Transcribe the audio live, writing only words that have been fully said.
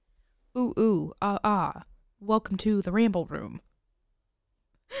Ooh, ooh, ah, ah. Welcome to the Ramble Room.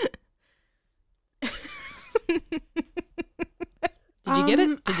 Did you get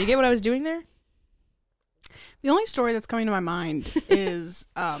it? Did you get what I was doing there? The only story that's coming to my mind is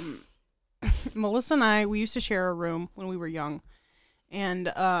Melissa and I, we used to share a room when we were young.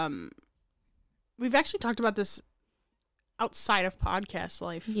 And we've actually talked about this outside of podcast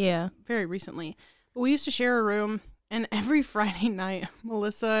life. Yeah. Very recently. But we used to share a room, and every Friday night,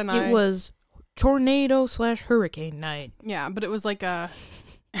 Melissa and I... It was tornado/hurricane night. Yeah, but it was like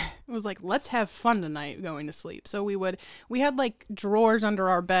let's have fun tonight going to sleep. So we had like drawers under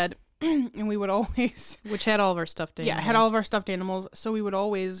our bed and we would always, which had all of our stuffed animals. Yeah, had all of our stuffed animals. So we would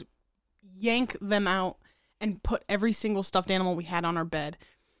always yank them out and put every single stuffed animal we had on our bed.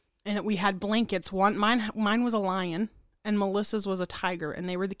 And we had blankets. Mine was a lion and Melissa's was a tiger, and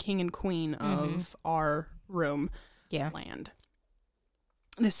they were the king and queen of our room. Yeah. Land.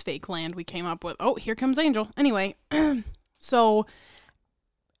 This fake land we came up with. Oh, here comes Angel. Anyway, so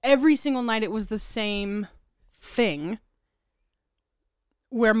every single night it was the same thing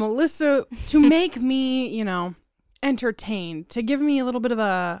where Melissa, to make me, entertained, to give me a little bit of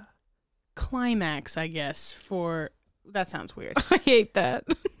a climax, I guess, that sounds weird. I hate that.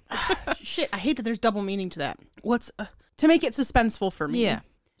 Shit, I hate that there's double meaning to that. To make it suspenseful for me. Yeah,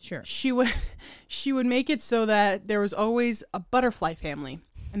 sure. She would make it so that there was always a butterfly family.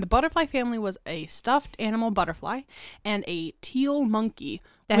 And the butterfly family was a stuffed animal butterfly and a teal monkey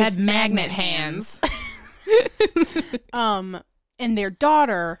that had magnet hands. And their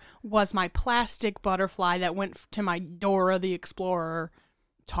daughter was my plastic butterfly that went to my Dora the Explorer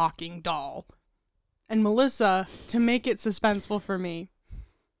talking doll. And Melissa, to make it suspenseful for me.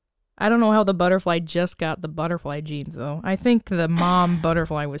 I don't know how the butterfly just got the butterfly genes, though. I think the mom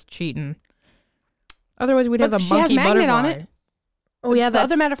butterfly was cheating. Otherwise, we'd have a monkey butterfly on it. Oh, yeah, the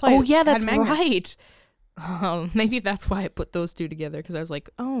other butterfly. Oh, yeah, that's had magnets. Right. Oh, maybe that's why I put those two together, because I was like,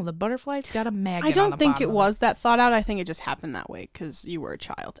 oh, the butterfly's got a magnet. I don't think bottom it was that thought out. I think it just happened that way because you were a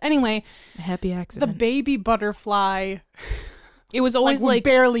child. Anyway, a happy accident. The baby butterfly. It was always would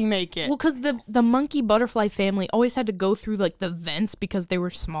barely make it. Well, because the monkey butterfly family always had to go through like the vents because they were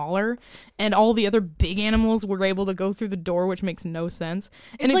smaller, and all the other big animals were able to go through the door, which makes no sense.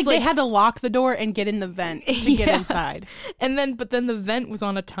 And it's like they had to lock the door and get in the vent to get inside. But then the vent was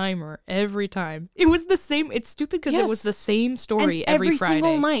on a timer every time. It was the same. It's stupid because it was the same story and every Friday.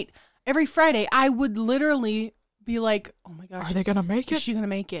 Single night, every Friday, I would literally be like, oh my gosh, are they gonna make it? Is she gonna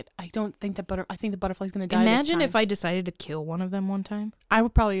make it? I don't think I think the butterfly's gonna die. Imagine this if I decided to kill one of them one time. I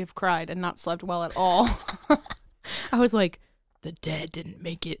would probably have cried and not slept well at all. I was like, the dad didn't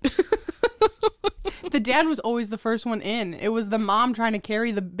make it. The dad was always the first one in. It was the mom trying to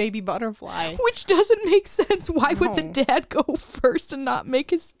carry the baby butterfly, which doesn't make sense. Why would the dad go first and not make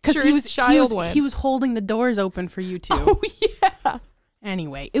his child win? He was holding the doors open for you two. Oh yeah.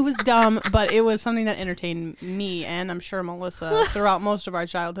 Anyway, it was dumb, but it was something that entertained me and I'm sure Melissa throughout most of our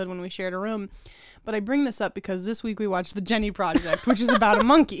childhood when we shared a room. But I bring this up because this week we watched The Jenny Project, which is about a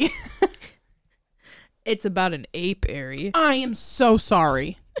monkey. It's about an apiary. I am so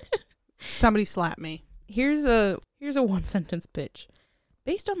sorry. Somebody slap me. Here's a one-sentence pitch.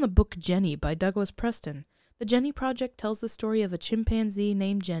 Based on the book Jenny by Douglas Preston, The Jenny Project tells the story of a chimpanzee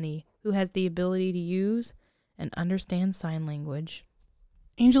named Jenny who has the ability to use and understand sign language.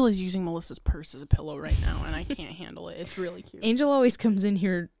 Angel is using Melissa's purse as a pillow right now, and I can't handle it. It's really cute. Angel always comes in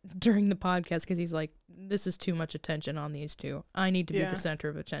here during the podcast because he's like, this is too much attention on these two. I need to be the center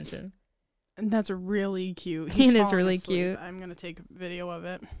of attention. And that's really cute. It is really cute. I'm going to take a video of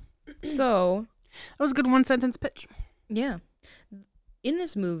it. So, that was a good one-sentence pitch. Yeah. In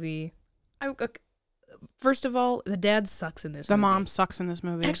this movie, first of all, the dad sucks in this movie. The mom sucks in this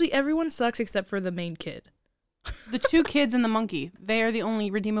movie. Actually, everyone sucks except for the main kid. The two kids and the monkey. They are the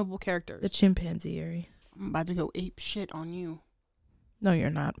only redeemable characters. The chimpanzee area. I'm about to go ape shit on you. No, you're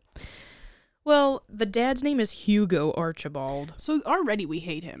not. Well, the dad's name is Hugo Archibald. So already we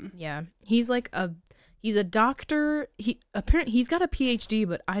hate him. Yeah. He's like he's a doctor. Apparently he's got a PhD,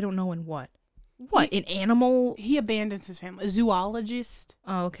 but I don't know in what. What? In animal? He abandons his family. A zoologist?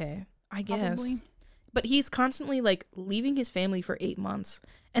 Oh, okay. I guess. Probably. But he's constantly like leaving his family for 8 months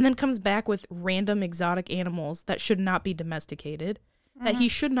and then comes back with random exotic animals that should not be domesticated, that he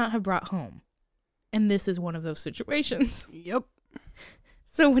should not have brought home. And this is one of those situations. Yep.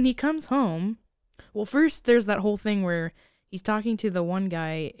 So when he comes home, well, first there's that whole thing where he's talking to the one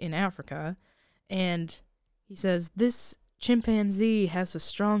guy in Africa and he says, this chimpanzee has a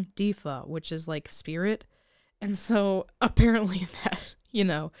strong difa, which is like spirit. And so apparently that,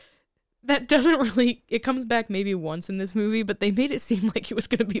 that doesn't really, it comes back maybe once in this movie, but they made it seem like it was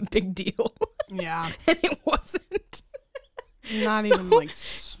going to be a big deal. Yeah. And it wasn't. Not even like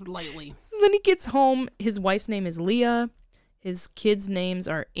slightly. So then he gets home. His wife's name is Leah. His kids' names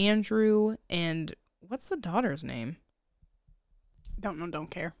are Andrew and what's the daughter's name? Don't know, don't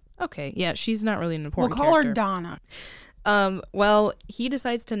care. Okay, yeah, she's not really an important We'll call her character. Donna. Well, he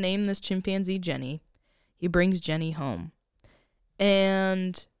decides to name this chimpanzee Jenny. He brings Jenny home.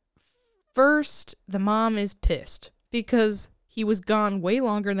 And first, the mom is pissed because he was gone way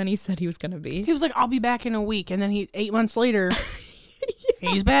longer than he said he was going to be. He was like, I'll be back in a week. And then 8 months later,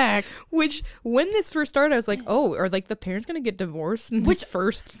 he's back. Which, when this first started, I was like, oh, are like the parents going to get divorced in this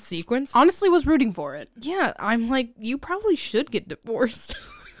first sequence? Honestly, was rooting for it. Yeah, I'm like, you probably should get divorced.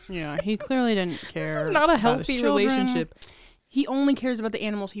 Yeah, he clearly didn't care. This is not a healthy relationship. He only cares about the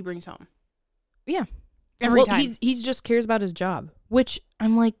animals he brings home. Yeah. Every time. He's just cares about his job, which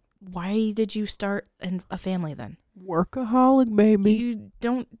I'm like, why did you start a family then? Workaholic, baby. You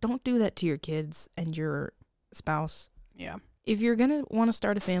don't do that to your kids and your spouse. Yeah. If you're going to want to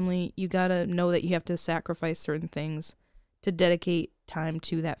start a family, you got to know that you have to sacrifice certain things to dedicate time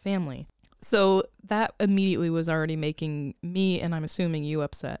to that family. So that immediately was already making me, and I'm assuming you,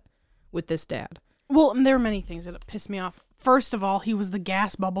 upset with this dad. Well, there were many things that pissed me off. First of all, he was the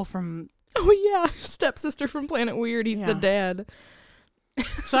gas bubble from... Oh, yeah. Stepsister from Planet Weird. He's the dad.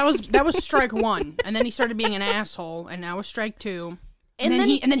 So that was strike one. And then he started being an asshole, and that was strike two. And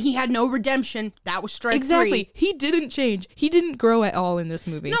then he had no redemption. That was strike exactly. 3. He didn't change. He didn't grow at all in this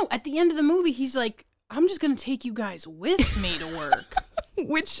movie. No, at the end of the movie, he's like, I'm just going to take you guys with me to work.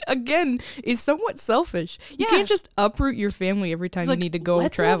 Which, again, is somewhat selfish. You can't just uproot your family every time you need to go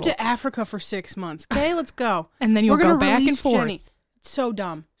let's travel. Let's move to Africa for 6 months. Okay, let's go. And then you'll go back and forth. Jenny. So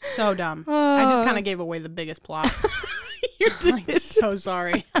dumb. So dumb. I just kind of gave away the biggest plot. You did. I'm so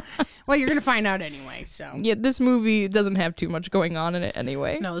sorry. Well, you're going to find out anyway, so. Yeah, this movie doesn't have too much going on in it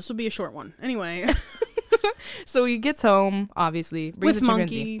anyway. No, this will be a short one. Anyway. So he gets home, obviously. Brings With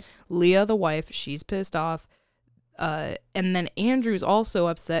Monkey. Leah, the wife, she's pissed off. And then Andrew's also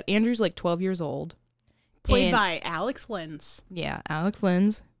upset. Andrew's like 12 years old. Played by Alex Lins. Yeah, Alex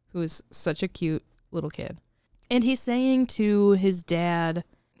Lins, who is such a cute little kid. And he's saying to his dad,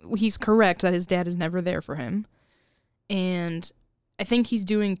 he's correct that his dad is never there for him. And I think he's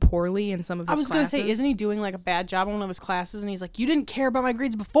doing poorly in some of his classes. I was going to say, isn't he doing like a bad job on one of his classes? And he's like, you didn't care about my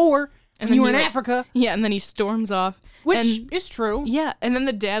grades before when you were in Africa. Yeah, and then he storms off. Which is true. Yeah, and then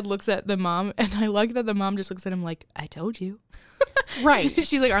the dad looks at the mom, and I like that the mom just looks at him like, I told you. Right.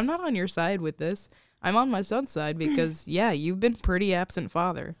 She's like, I'm not on your side with this. I'm on my son's side because, yeah, you've been pretty absent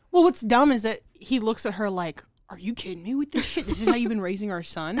father. Well, what's dumb is that he looks at her like, are you kidding me with this shit? This is how you've been raising our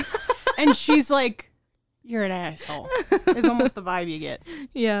son? And she's like, you're an asshole. It's almost the vibe you get.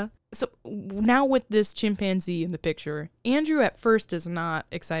 Yeah. So now with this chimpanzee in the picture, Andrew at first is not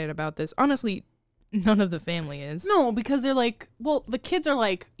excited about this. Honestly, none of the family is. No, because they're like, well, the kids are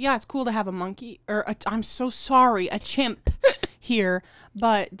like, yeah, it's cool to have a monkey, or I'm so sorry, a chimp here,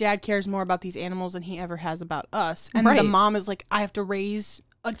 but dad cares more about these animals than he ever has about us. And the mom is like, I have to raise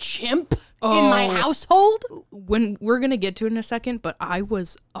a chimp in my household? When we're going to get to it in a second, but I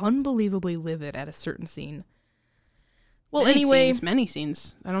was unbelievably livid at a certain scene. Well, many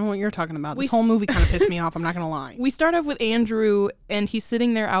scenes. I don't know what you're talking about. This whole movie kind of pissed me off. I'm not going to lie. We start off with Andrew, and he's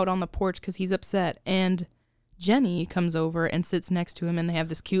sitting there out on the porch because he's upset. And Jenny comes over and sits next to him, and they have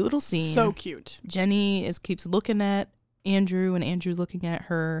this cute little scene. So cute. Jenny keeps looking at Andrew, and Andrew's looking at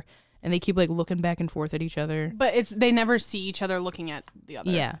her, and they keep like looking back and forth at each other. But they never see each other looking at the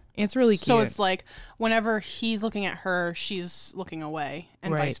other. Yeah, it's really cute. So it's like whenever he's looking at her, she's looking away,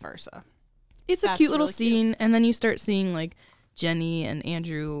 and vice versa. It's a cute little scene, and then you start seeing like Jenny and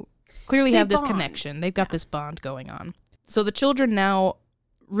Andrew clearly have this connection. They've got this bond going on. So the children now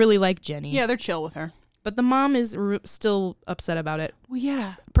really like Jenny. Yeah, they're chill with her. But the mom is still upset about it. Well,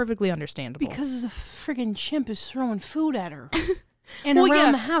 yeah. Perfectly understandable. Because the friggin' chimp is throwing food at her. And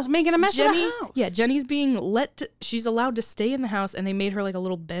around the house, making a mess of the house. Yeah, Jenny's being she's allowed to stay in the house, and they made her like a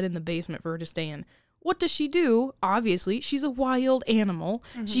little bed in the basement for her to stay in. What does she do? Obviously, she's a wild animal.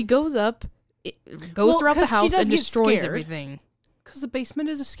 Mm-hmm. She goes up, goes throughout the house, and destroys everything. Because the basement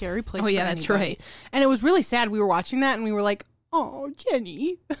is a scary place. Oh, yeah, that's right. And it was really sad. We were watching that, and we were like, oh,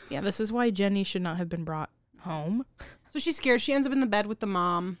 Jenny. Yeah, this is why Jenny should not have been brought home. So she's scared. She ends up in the bed with the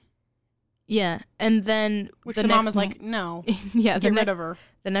mom. Yeah, and then the mom is like, no. Yeah, get rid of her.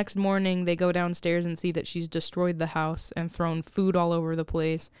 The next morning, they go downstairs and see that she's destroyed the house and thrown food all over the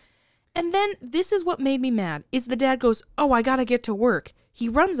place. And then this is what made me mad, is the dad goes, oh, I gotta get to work. He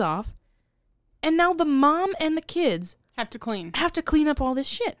runs off, and now the mom and the kids have to clean up all this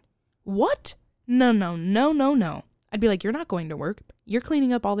shit. What? No, no, no, no, no. I'd be like, you're not going to work. You're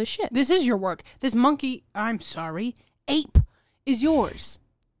cleaning up all this shit. This is your work. This monkey, I'm sorry, ape is yours.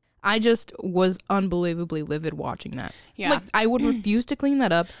 I just was unbelievably livid watching that. Yeah. Like, I would refuse to clean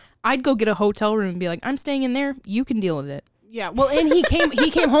that up. I'd go get a hotel room and be like, I'm staying in there. You can deal with it. Yeah. Well, and he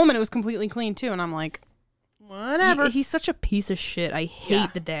came home and it was completely clean too. And I'm like, whatever. He's such a piece of shit. I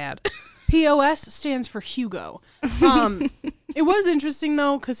hate the dad. POS stands for Hugo. It was interesting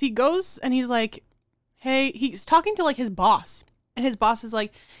though, because he goes and he's like, hey, he's talking to like his boss. And his boss is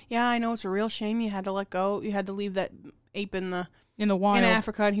like, yeah, I know it's a real shame you had to let go. You had to leave that ape in the wild. In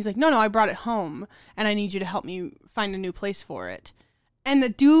Africa. And he's like, no, I brought it home and I need you to help me find a new place for it. And the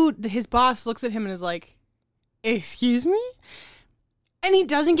dude, his boss looks at him and is like, excuse me? And he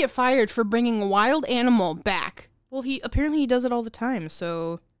doesn't get fired for bringing a wild animal back. Well, he does it all the time,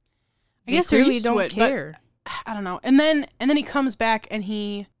 so I guess clearly they're used don't to it, care. But I don't know. And then he comes back and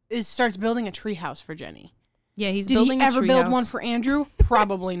he starts building a treehouse for Jenny. Yeah, he's Did building he ever a build treehouse. one for Andrew?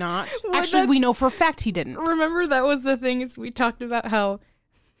 Probably not. Well, Actually, we know for a fact he didn't. Remember, that was the thing, is we talked about how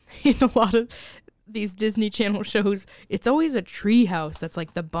in a lot of these Disney Channel shows, it's always a treehouse that's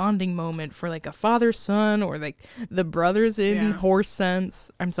like the bonding moment for like a father-son or like the brothers in Horse Sense.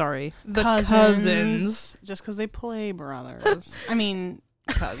 I'm sorry. The cousins. Just because they play brothers. I mean,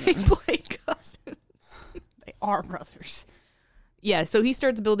 cousins. They play cousins. They are brothers. Yeah, so he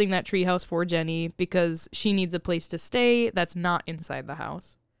starts building that treehouse for Jenny because she needs a place to stay that's not inside the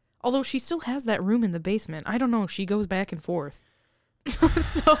house. Although she still has that room in the basement. I don't know. She goes back and forth. So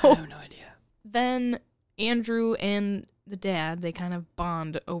I have no idea. Then Andrew and the dad, they kind of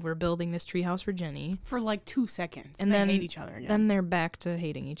bond over building this treehouse for Jenny. For like 2 seconds. And they then hate each other again. Then they're back to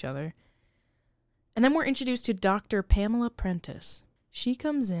hating each other. And then we're introduced to Dr. Pamela Prentice. She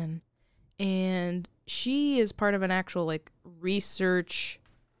comes in and she is part of an actual like research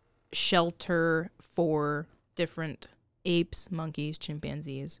shelter for different apes, monkeys,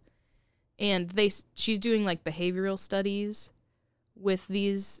 chimpanzees. And she's doing like behavioral studies with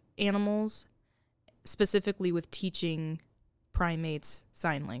these animals, specifically with teaching primates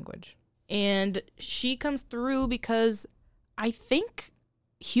sign language. And she comes through because I think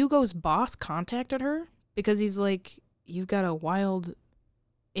Hugo's boss contacted her because he's like, you've got a wild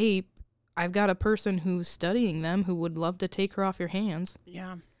ape. I've got a person who's studying them who would love to take her off your hands.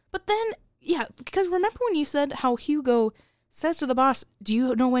 Yeah. But then, yeah, because remember when you said how Hugo says to the boss, do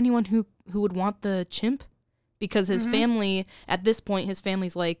you know anyone who would want the chimp? Because his family, at this point, his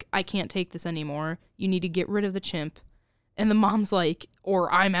family's like, I can't take this anymore. You need to get rid of the chimp. And the mom's like,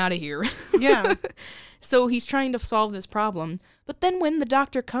 or I'm out of here. Yeah. So he's trying to solve this problem. But then when the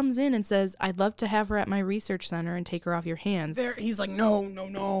doctor comes in and says, I'd love to have her at my research center and take her off your hands. He's like,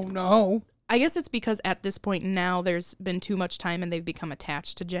 no. I guess it's because at this point now there's been too much time and they've become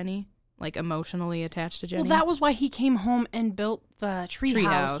attached to Jenny. Like emotionally attached to Jenny. Well, that was why he came home and built the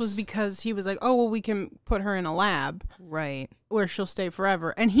treehouse, was because he was like, oh, well, we can put her in a lab. Right. Where she'll stay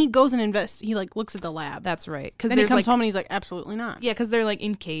forever. And he goes and he like looks at the lab. That's right. Then he comes home and he's like, absolutely not. Yeah, because they're like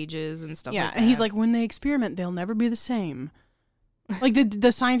in cages and stuff like that. And he's like, when they experiment, they'll never be the same. Like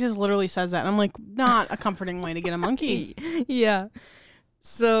the scientist literally says that. And I'm like, not a comforting way to get a monkey. Yeah.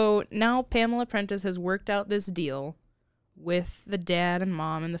 So now Pamela Prentice has worked out this deal with the dad and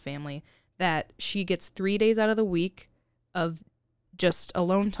mom and the family that she gets 3 days out of the week of just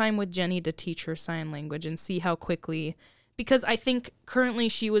alone time with Jenny to teach her sign language and see how quickly, because I think currently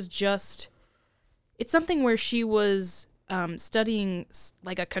she was just, it's something where she was studying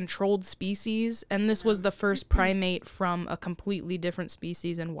like a controlled species, and this was the first primate from a completely different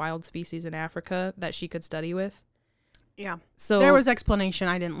species and wild species in Africa that she could study with. Yeah. So there was explanation.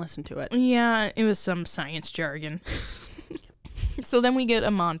 I didn't listen to it. Yeah, it was some science jargon. So then we get a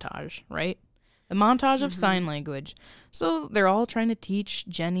montage, right? The montage of sign language. So they're all trying to teach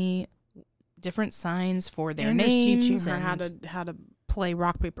Jenny different signs for their names. Teaching her how to play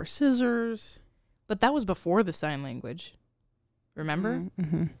rock, paper, scissors. But that was before the sign language. Remember?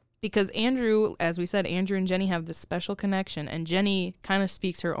 Mm-hmm. Because Andrew, as we said, Andrew and Jenny have this special connection, and Jenny kind of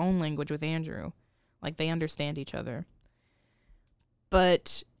speaks her own language with Andrew. Like, they understand each other.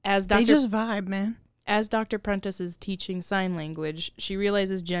 But as They just vibe, man. As Dr. Prentice is teaching sign language, she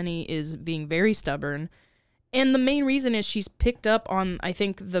realizes Jenny is being very stubborn. And the main reason is she's picked up on, I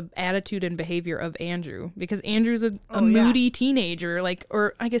think, the attitude and behavior of Andrew. Because Andrew's a moody teenager, like,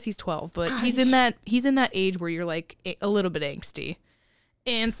 or I guess he's 12, but he's in that age where you're like a little bit angsty.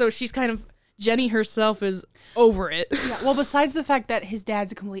 And so she's kind of, Jenny herself is over it. Yeah, well, besides the fact that his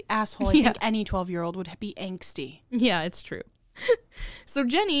dad's a complete asshole, I think any 12-year-old would be angsty. Yeah, it's true. So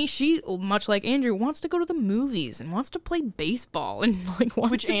Jenny, she, much like Andrew, wants to go to the movies and wants to play baseball and like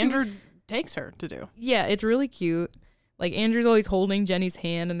wants Which to Andrew takes her to do. Yeah, it's really cute. Like Andrew's always holding Jenny's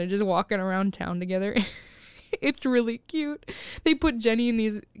hand and they're just walking around town together. It's really cute. They put Jenny in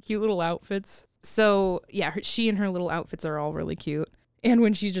these cute little outfits. So yeah, she and her little outfits are all really cute. And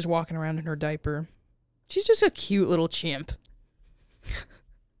when she's just walking around in her diaper, she's just a cute little chimp.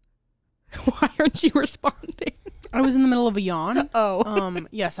 Why aren't you responding? I was in the middle of a yawn. Oh.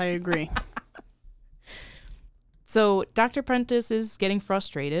 Yes, I agree. So Dr. Prentice is getting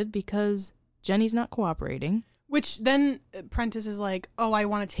frustrated because Jenny's not cooperating. Which then Prentice is like, oh, I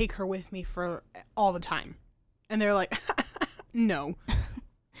want to take her with me for all the time. And they're like, no.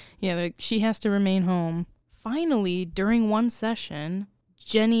 Yeah, like she has to remain home. Finally, during one session,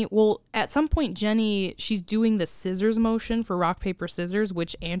 Jenny, well, at some point, Jenny, she's doing the scissors motion for rock, paper, scissors,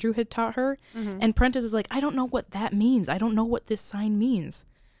 which Andrew had taught her. Mm-hmm. And Prentice is like, I don't know what that means. I don't know what this sign means.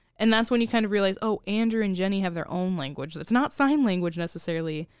 And that's when you kind of realize, oh, Andrew and Jenny have their own language. It's not sign language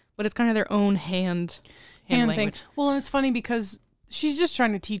necessarily, but it's kind of their own hand language. Thing. Well, and it's funny because she's just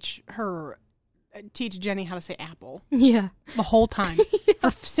trying to teach Jenny how to say apple. Yeah. The whole time.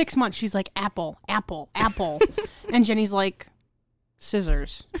 For 6 months, she's like, apple, apple, apple. And Jenny's like,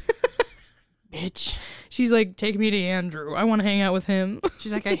 scissors. Bitch. She's like, take me to Andrew. I want to hang out with him.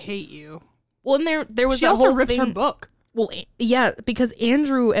 She's like, I hate you. Well, and there was she that also whole rips thing. her book. Well, yeah, because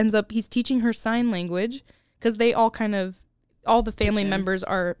Andrew ends up, he's teaching her sign language because they all all the family members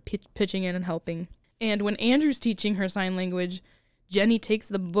are pitching in and helping. And when Andrew's teaching her sign language, Jenny takes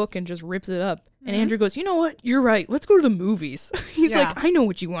the book and just rips it up. And Andrew goes, you know what? You're right. Let's go to the movies. He's like, I know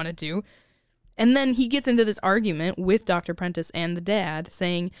what you want to do. And then he gets into this argument with Dr. Prentice and the dad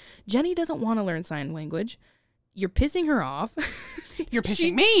saying, Jenny doesn't want to learn sign language. You're pissing her off. You're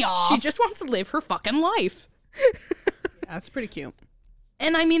pissing me off. She just wants to live her fucking life. Yeah, that's pretty cute.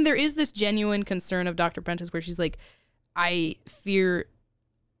 And I mean, there is this genuine concern of Dr. Prentice where she's like, I fear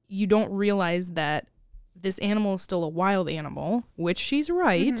you don't realize that this animal is still a wild animal, which she's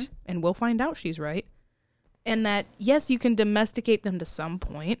right, and we'll find out she's right. And that, yes, you can domesticate them to some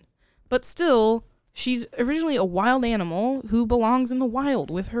point, but still, she's originally a wild animal who belongs in the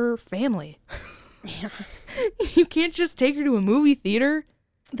wild with her family. Yeah. You can't just take her to a movie theater.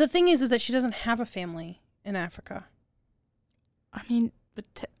 The thing is that she doesn't have a family in Africa. I mean,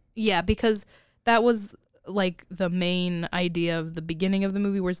 but yeah, because that was like the main idea of the beginning of the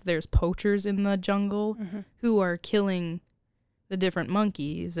movie, where there's poachers in the jungle who are killing the different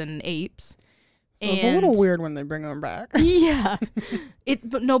monkeys and apes. So it's a little weird when they bring them back. Yeah.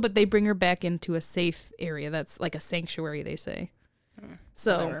 But they bring her back into a safe area that's like a sanctuary, they say.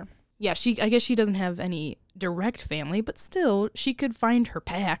 So Whatever. yeah, I guess she doesn't have any direct family, but still she could find her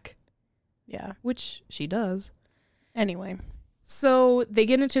pack. Yeah. Which she does. Anyway. So they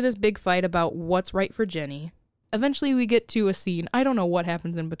get into this big fight about what's right for Jenny. Eventually we get to a scene. I don't know what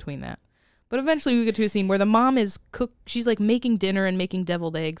happens in between that. But eventually we get to a scene where the mom is she's like making dinner and making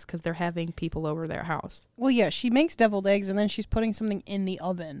deviled eggs because they're having people over their house. Well, yeah, she makes deviled eggs and then she's putting something in the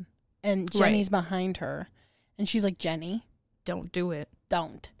oven. And Jenny's behind her. And she's like, Jenny, don't do it.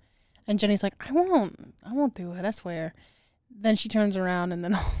 Don't. And Jenny's like, I won't do it, I swear. Then she turns around and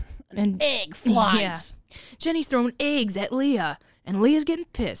then an egg flies. Yeah. Jenny's throwing eggs at Leah, and Leah's getting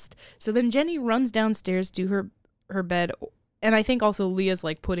pissed. So then Jenny runs downstairs to her bed, and I think also Leah's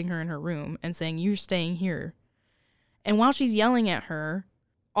like putting her in her room and saying, you're staying here. And while she's yelling at her,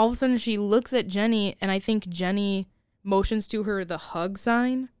 all of a sudden she looks at Jenny, and I think Jenny motions to her the hug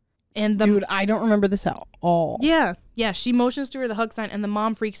sign. And Dude, I don't remember this at all. Yeah, she motions to her the hug sign, and the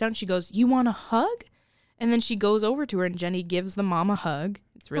mom freaks out, and she goes, you want a hug? And then she goes over to her, and Jenny gives the mom a hug.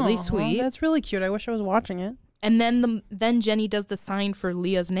 It's really sweet. That's really cute. I wish I was watching it. And then Jenny does the sign for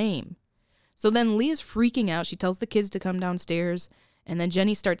Leah's name. So then Leah's freaking out. She tells the kids to come downstairs. And then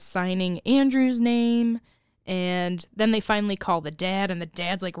Jenny starts signing Andrew's name. And then they finally call the dad. And the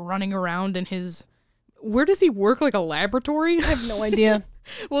dad's like running around in his... Where does he work? Like a laboratory? I have no idea.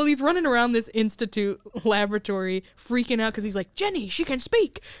 Well, he's running around this institute laboratory freaking out because he's like, Jenny, she can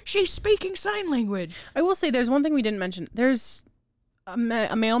speak. She's speaking sign language. I will say there's one thing we didn't mention. There's a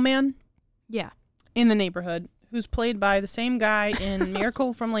mailman Yeah. in the neighborhood who's played by the same guy in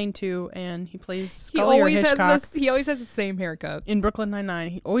Miracle from Lane 2, and he plays Scully or Hitchcock. He always has the same haircut. In Brooklyn Nine-Nine.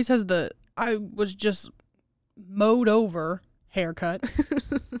 He always has I was just mowed over haircut.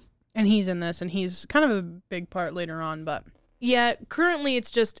 And he's in this, and he's kind of a big part later on, but... Yeah, currently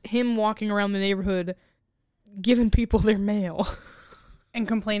it's just him walking around the neighborhood giving people their mail. And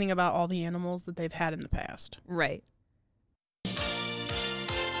complaining about all the animals that they've had in the past. Right.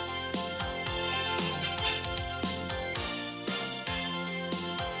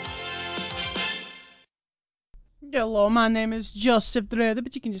 Hello, my name is Joseph Dröde,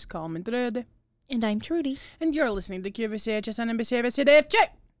 but you can just call me Dröde. And I'm Trudy. And you're listening to QVCHS and NBCVCDFJ.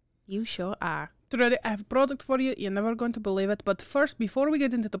 You sure are. Dröde, I have a product for you. You're never going to believe it. But first, before we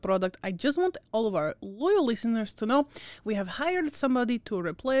get into the product, I just want all of our loyal listeners to know we have hired somebody to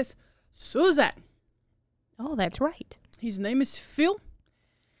replace Suzanne. Oh, that's right. His name is Phil.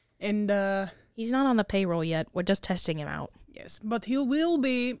 And, He's not on the payroll yet. We're just testing him out. yes, but he will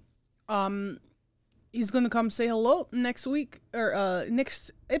be, he's gonna come say hello next week, or,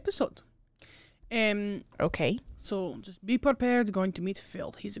 next episode. Okay. So just be prepared, going to meet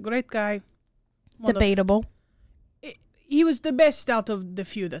Phil. He's a great guy. Debatable. He was the best out of the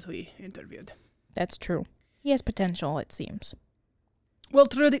few that we interviewed. That's true. He has potential, it seems. Well,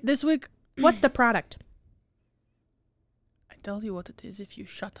 Trudy, this week, What's the product? I tell you what it is if you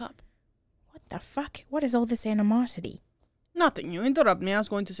shut up. What the fuck? What is all this animosity? Nothing. You interrupt me. I was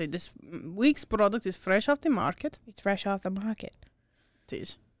going to say this week's product is fresh off the market. It's fresh off the market. It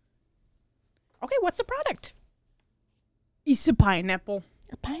is. Okay, what's the product? It's a pineapple.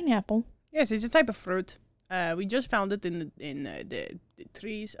 A pineapple. Yes, it's a type of fruit. We just found it in the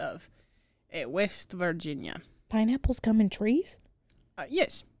trees of West Virginia. Pineapples come in trees?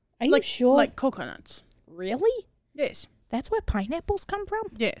 Yes. Are you sure? Like coconuts. Really? Yes. That's where pineapples come from?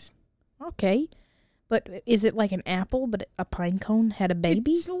 Yes. Okay. But is it like an apple, but a pine cone had a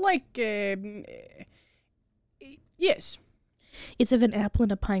baby? It's like, yes. It's if an apple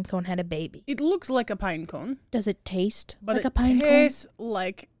and a pine cone had a baby. It looks like a pine cone. Does it taste But like it a pine cone? tastes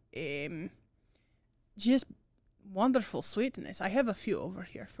like, just wonderful sweetness. I have a few over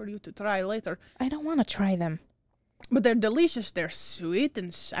here for you to try later. I don't want to try them. But they're delicious. They're sweet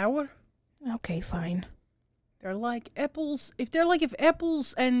and sour. Okay, fine. They're like apples. If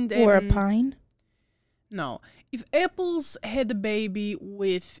apples and... Or a pine? No. If apples had a baby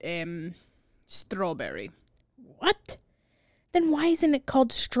with strawberry. What? Then why isn't it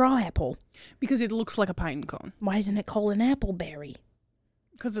called straw apple? Because it looks like a pine cone. Why isn't it called an appleberry?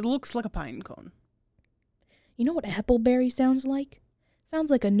 Because it looks like a pine cone. You know what appleberry sounds like? Sounds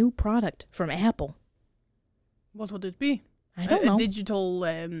like a new product from Apple. What would it be? I don't know. A digital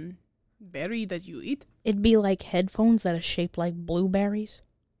berry that you eat? It'd be like headphones that are shaped like blueberries.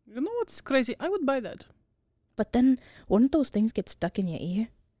 You know what's crazy? I would buy that. But then, wouldn't those things get stuck in your ear?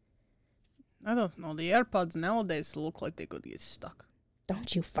 I don't know. The AirPods nowadays look like they could get stuck.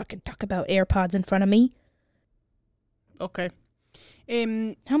 Don't you fucking talk about AirPods in front of me. Okay.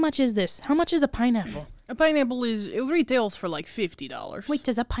 How much is this? How much is a pineapple? A pineapple it retails for like $50. Wait,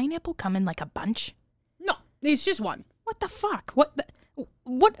 does a pineapple come in like a bunch? No, it's just one. What the fuck?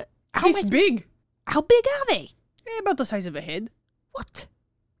 What? It's big. How big are they? About the size of a head. What?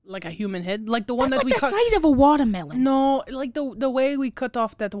 Like a human head. Like the one That's that like we the cut. size of a watermelon. No, like the way we cut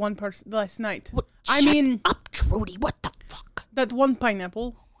off that one person last night. What? I Shut mean, up, Trudy. What the fuck? that one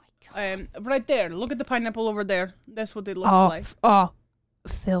pineapple. Right there. Look at the pineapple over there. That's what it looks like.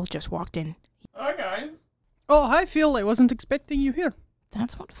 Phil just walked in. Hi, guys. Oh, hi, Phil. I wasn't expecting you here.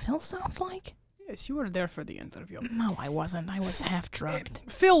 That's what Phil sounds like? Yes, you were there for the interview. No, I wasn't. I was half drugged.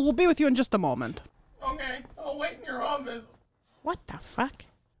 Phil, we'll be with you in just a moment. Okay, I'll wait in your office. What the fuck?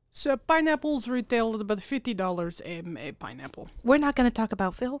 So pineapples retail at about $50 a pineapple. We're not going to talk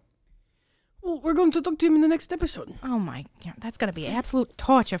about Phil? Well, we're going to talk to him in the next episode. Oh my god, that's going to be absolute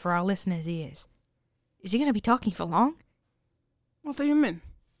torture for our listeners' ears. Is he going to be talking for long? What do you mean?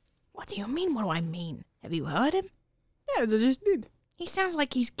 What do you mean, what do I mean? Have you heard him? Yeah, they just did. He sounds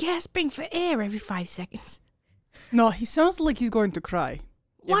like he's gasping for air every 5 seconds. No, he sounds like he's going to cry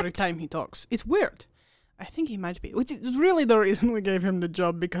every What? time he talks. It's weird. I think he might be. Which is really the reason we gave him the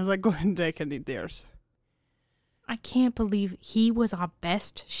job, because I couldn't take any dares. I can't believe he was our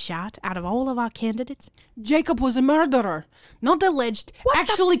best shot out of all of our candidates. Jacob was a murderer. Not alleged, What the-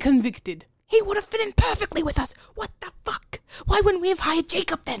 actually convicted. He would have fit in perfectly with us. What the fuck? Why wouldn't we have hired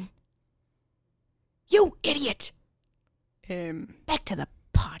Jacob then? You idiot. Back to the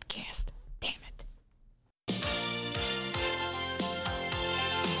podcast. Damn it.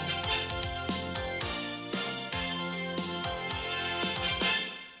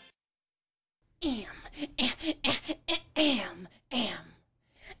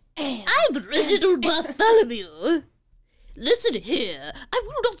 I'm Reginald Bartholomew. Listen here, I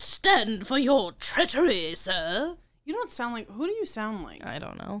will not stand for your treachery, sir. You don't sound like... Who do you sound like? I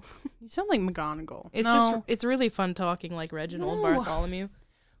don't know. You sound like McGonagall. It's really fun talking like Reginald Bartholomew.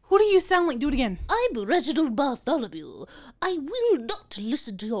 Who do you sound like? Do it again. I'm Reginald Bartholomew. I will not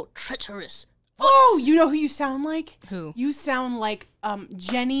listen to your treacherous... Oh, you know who you sound like? Who? You sound like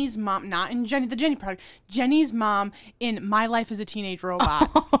Jenny's mom, not in the Jenny product. Jenny's mom in My Life as a Teenage Robot.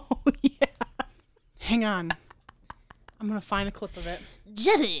 Oh, yeah. Hang on. I'm going to find a clip of it.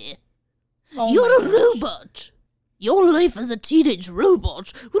 Jenny, Oh you're a my gosh. robot. Your life as a teenage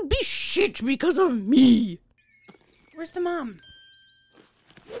robot would be shit because of me. Where's the mom?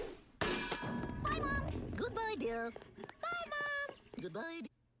 Goodbye, dear. Bye, Mom. Goodbye.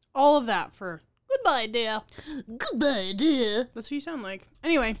 All of that for goodbye, dear. Goodbye, dear. That's what you sound like.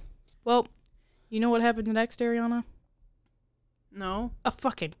 Anyway, Well, you know what happened next, Ariana? no. A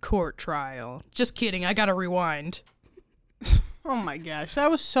fucking court trial. Just kidding. I gotta rewind. Oh my gosh, that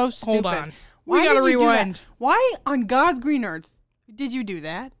was so stupid. Hold on. Why We gotta did you do that? rewind. Why on God's green earth did you do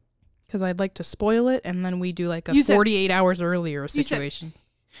that? Because I'd like to spoil it, and then we do like a You said- 48 hours earlier said- situation.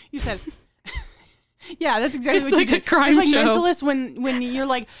 You said, yeah, that's exactly It's what like you a did. crime it's like show. Mentalist when you're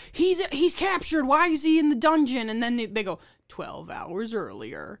like, he's captured. Why is he in the dungeon? And then they go 12 hours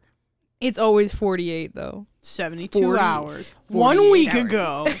earlier, It's always 48, though. 72 40 hours, 48 1 week hours.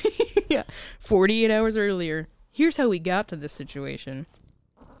 ago. Yeah. 48 hours earlier. Here's how we got to this situation.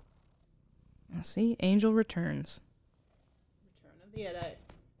 See, Angel returns. Return of the Yeti.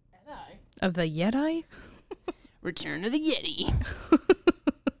 Of the Yeti? Return of the Yeti.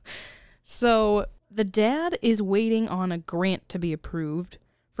 So, the dad is waiting on a grant to be approved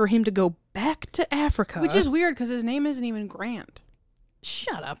for him to go back to Africa. Which is weird because his name isn't even Grant.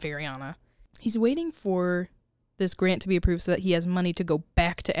 Shut up, Ariana. He's waiting for this grant to be approved so that he has money to go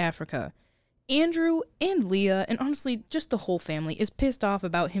back to Africa. Andrew and Leah, and honestly, just the whole family, is pissed off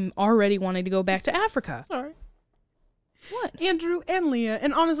about him already wanting to go back to Africa. Sorry. What? Andrew and Leah,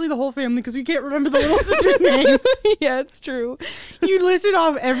 and honestly the whole family because we can't remember the little sister's name. Yeah, it's true. You listed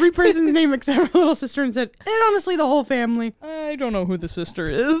off every person's name except for the little sister and said, and honestly the whole family. I don't know who the sister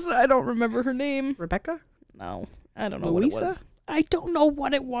is. I don't remember her name. Rebecca? No, I don't know what it Louisa? was. I don't know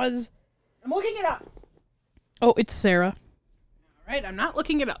what it was. I'm looking it up. Oh, it's Sarah. All right, I'm not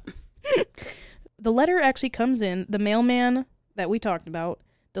looking it up. The letter actually comes in. The mailman that we talked about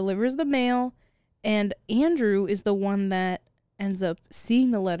delivers the mail, and Andrew is the one that ends up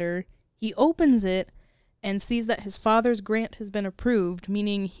seeing the letter. He opens it and sees that his father's grant has been approved,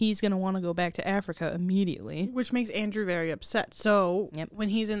 meaning he's going to want to go back to Africa immediately. Which makes Andrew very upset. So Yep. when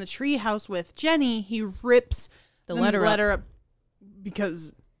he's in the treehouse with Jenny, he rips The letter up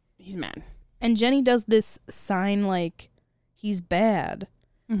because he's mad. And Jenny does this sign like he's bad,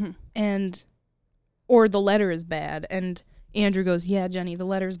 Mm-hmm. or the letter is bad, and Andrew goes, yeah, Jenny, the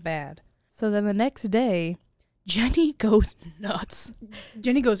letter's bad. So then the next day, Jenny goes nuts.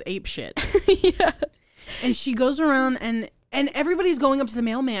 Jenny goes ape shit. Yeah. And she goes around and everybody's going up to the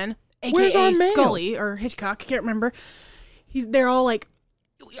mailman, Where's our aka mail? Scully or Hitchcock, I can't remember. They're all like,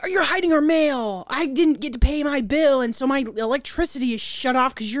 you're hiding our mail. I didn't get to pay my bill, and so my electricity is shut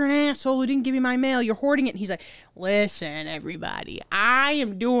off because you're an asshole who didn't give me my mail. You're hoarding it. And he's like, listen, everybody, I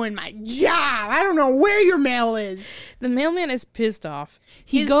am doing my job. I don't know where your mail is. The mailman is pissed off.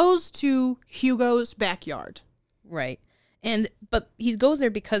 He goes to Hugo's backyard. Right. But he goes there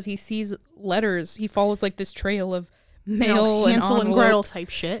because he sees letters. He follows like this trail of mail and Hansel and envelopes. Gretel type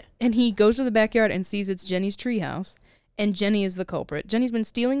shit. And he goes to the backyard and sees it's Jenny's treehouse. And Jenny is the culprit. Jenny's been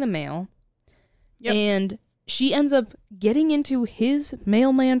stealing the mail. Yep. And she ends up getting into his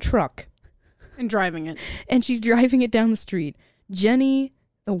mailman truck. And driving it. And she's driving it down the street. Jenny,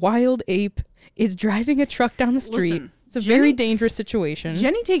 the wild ape, is driving a truck down the street. Listen, it's a Jenny- very dangerous situation.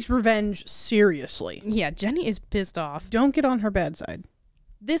 Jenny takes revenge seriously. Yeah, Jenny is pissed off. Don't get on her bad side.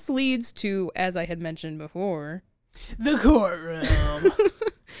 This leads to, as I had mentioned before, The courtroom.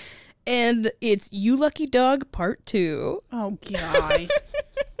 and it's You Lucky Dog Part 2. Oh, God.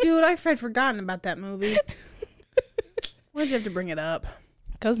 Dude, I had forgotten about that movie. Why'd you have to bring it up?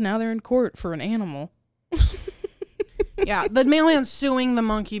 Because now they're in court for an animal. Yeah, the mailman's suing the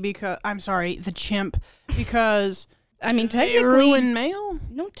monkey because, the chimp, because I mean, they technically, ruined mail?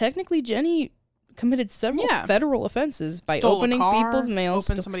 no, technically Jenny committed several Yeah. federal offenses by Stole a opening car, people's mail.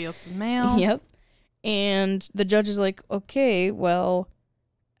 opened somebody else's mail. Yep. And the judge is like, okay, well,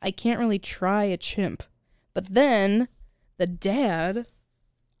 I can't really try a chimp. But then the dad,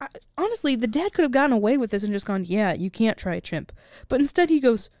 honestly, the dad could have gotten away with this and just gone, yeah, you can't try a chimp. But instead he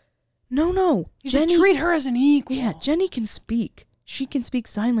goes, no, He's like, treat her as an equal. yeah, Jenny can speak. She can speak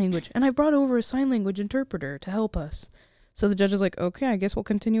sign language. And I brought over a sign language interpreter to help us. So the judge is like, okay, I guess we'll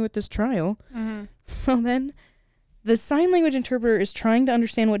continue with this trial. Mm-hmm. So then the sign language interpreter is trying to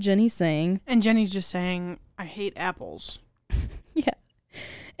understand what Jenny's saying. And Jenny's just saying, I hate apples. Yeah.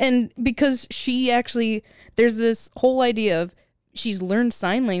 And because she actually, there's this whole idea of she's learned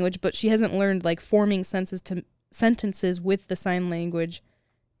sign language, but she hasn't learned like forming sentences with the sign language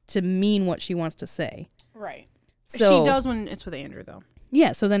to mean what she wants to say. Right. So She does when it's with Andrew, though.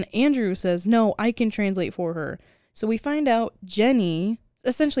 Yeah, so then Andrew says, no, I can translate for her. So we find out Jenny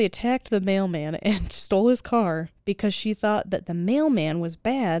essentially attacked the mailman and stole his car because she thought that the mailman was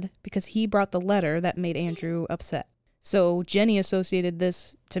bad because he brought the letter that made Andrew upset. So Jenny associated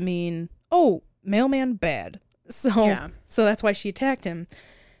this to mean, oh, mailman bad. So that's why she attacked him.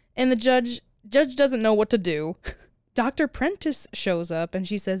 And the judge doesn't know what to do. Dr. Prentice shows up and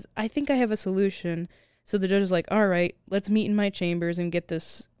she says, I think I have a solution. So the judge is like, all right, let's meet in my chambers and get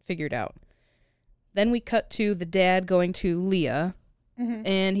this figured out. Then we cut to the dad going to Leah,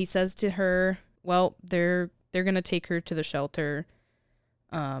 and he says to her, well, they're going to take her to the shelter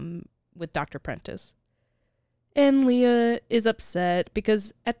with Dr. Prentice. And Leah is upset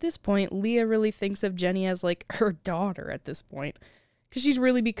because at this point, Leah really thinks of Jenny as like her daughter at this point because she's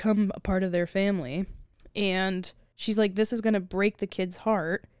really become a part of their family. And she's like, this is going to break the kid's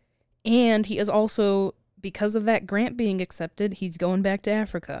heart. And he is also, because of that grant being accepted, he's going back to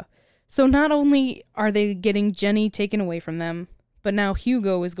Africa. So not only are they getting Jenny taken away from them, but now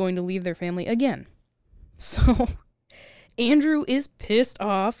Hugo is going to leave their family again. So Andrew is pissed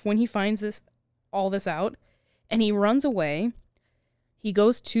off when he finds all this out, and he runs away. He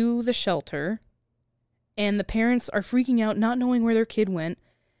goes to the shelter, and the parents are freaking out, not knowing where their kid went.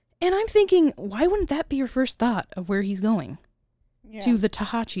 And I'm thinking, why wouldn't that be your first thought of where he's going? Yeah. To the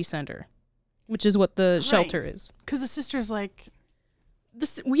Tahachi Center, which is what the shelter is. Because the sister's like... the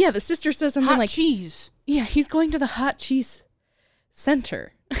sister says something like... Hot cheese. Yeah, he's going to the Hot Cheese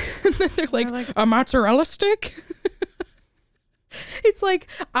Center. They're like, a mozzarella stick? It's like,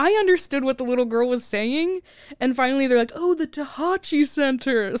 I understood what the little girl was saying, and finally they're like, oh, the Tahachi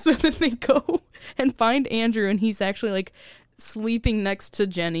Center. So then they go and find Andrew, and he's actually like sleeping next to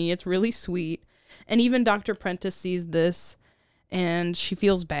Jenny. It's really sweet. And even Dr. Prentice sees this, and she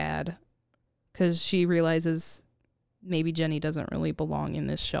feels bad because she realizes maybe Jenny doesn't really belong in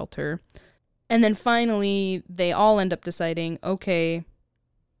this shelter. And then finally, they all end up deciding, okay,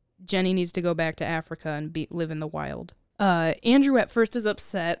 Jenny needs to go back to Africa and live in the wild. Andrew at first is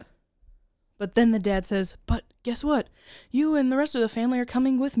upset, but then the dad says, but guess what? You and the rest of the family are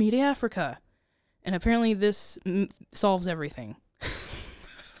coming with me to Africa. And apparently this solves everything.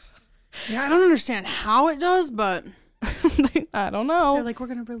 Yeah, I don't understand how it does, but... I don't know. They're like, we're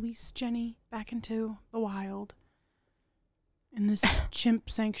going to release Jenny back into the wild in this chimp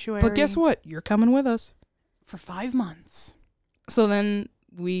sanctuary. But guess what? You're coming with us. For 5 months. So then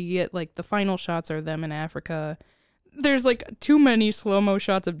we get, like, the final shots are them in Africa. There's, like, too many slow-mo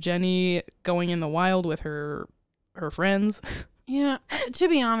shots of Jenny going in the wild with her friends. Yeah, to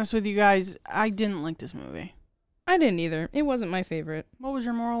be honest with you guys, I didn't like this movie. I didn't either. It wasn't my favorite. What was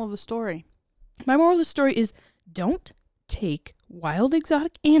your moral of the story? My moral of the story is don't take wild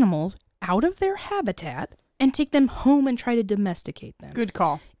exotic animals out of their habitat and take them home and try to domesticate them. Good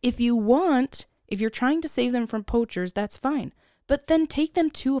call. If you're trying to save them from poachers, that's fine. But then take them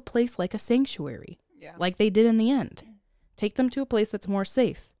to a place like a sanctuary, like they did in the end. Take them to a place that's more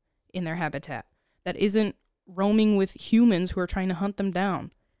safe in their habitat, that isn't roaming with humans who are trying to hunt them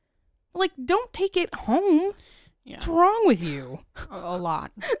down. Like, don't take it home. Yeah. What's wrong with you? A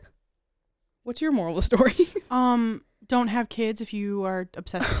lot. What's your moral of the story? Don't have kids if you are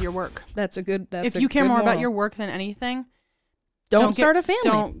obsessed with your work. If you care more about your work than anything, don't start a family.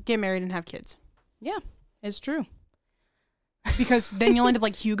 Don't get married and have kids. Yeah, it's true. Because then you'll end up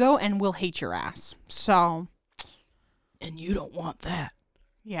like Hugo and we'll hate your ass. So. And you don't want that.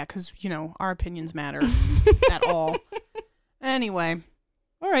 Yeah, because, our opinions matter at all. Anyway.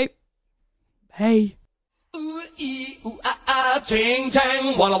 All right. Hey. Ooh, ee, ooh, ah, ah, ting,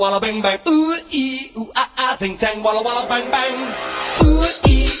 tang, walla, walla, bang, bang. Ooh, ee, ooh, ah, ah, ting, tang, walla, walla, bang, bang. Ooh,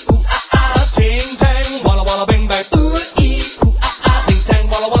 ee, ooh, ah, ah, ting, tang, walla, walla, bang, bang. Ooh, ee, ooh, ah, ah, ting, tang,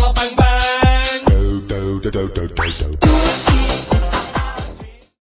 walla, walla, bang, bang. Do, do, do, do, do, do.